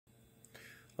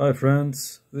Hi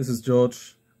friends, this is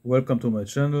George. Welcome to my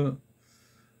channel.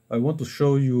 I want to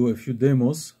show you a few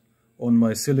demos on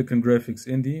my Silicon Graphics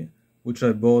Indy, which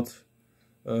I bought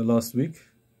last week.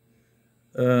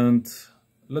 And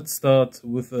let's start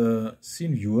with a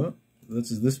scene viewer. That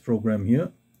is this program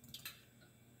here,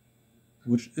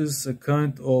 which is a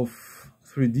kind of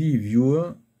 3D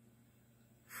viewer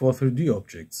for 3D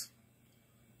objects.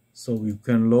 So you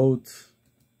can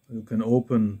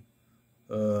open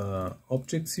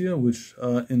objects here which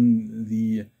are in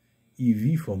the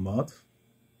EV format.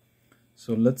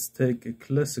 So let's take a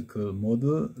classical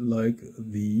model like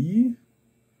the,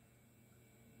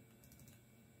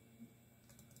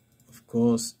 of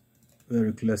course,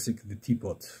 very classic, the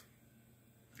Teapot.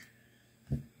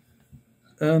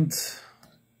 And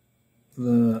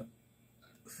the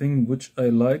thing which I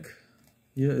like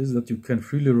here is that you can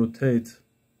freely rotate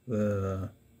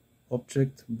the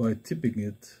object by tipping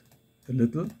it a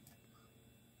little,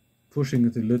 pushing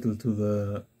it a little to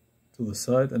the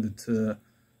side, and it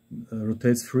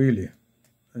rotates freely.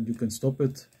 And you can stop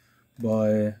it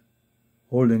by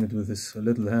holding it with this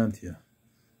little hand here.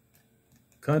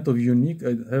 Kind of unique.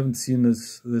 I haven't seen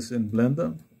this in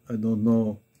Blender. I don't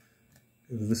know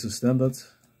if this is standard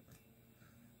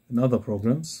in other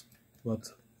programs,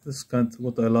 but this is kind of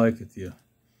what I like it here.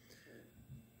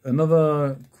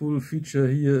 Another cool feature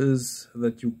here is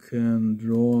that you can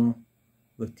draw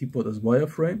the teapot as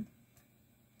wireframe,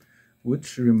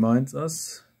 which reminds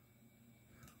us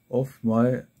of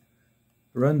my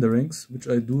renderings which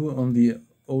I do on the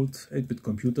old 8-bit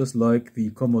computers like the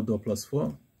Commodore Plus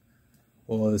 4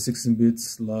 or the 16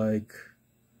 bits like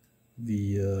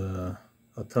the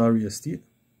Atari ST.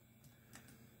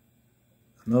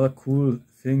 Another cool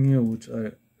thing here which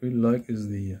I really like is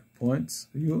the points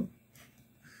view.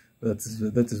 That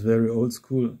is very old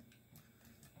school.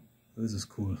 This is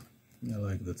cool. I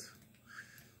like that.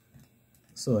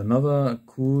 So another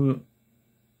cool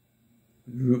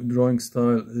drawing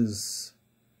style is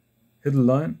hidden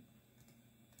line.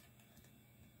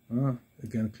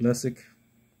 Again, classic.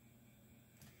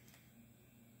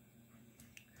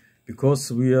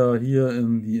 Because we are here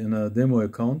in a demo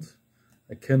account,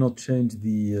 I cannot change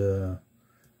the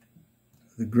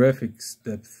graphics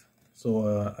depth. So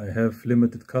I have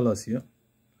limited colors here,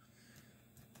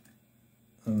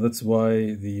 and that's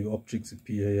why the objects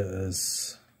appear here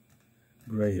as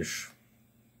grayish.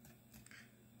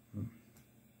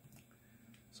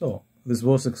 So this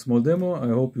was a small demo. I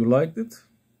hope you liked it,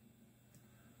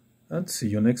 and see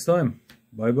you next time.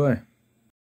 Bye bye.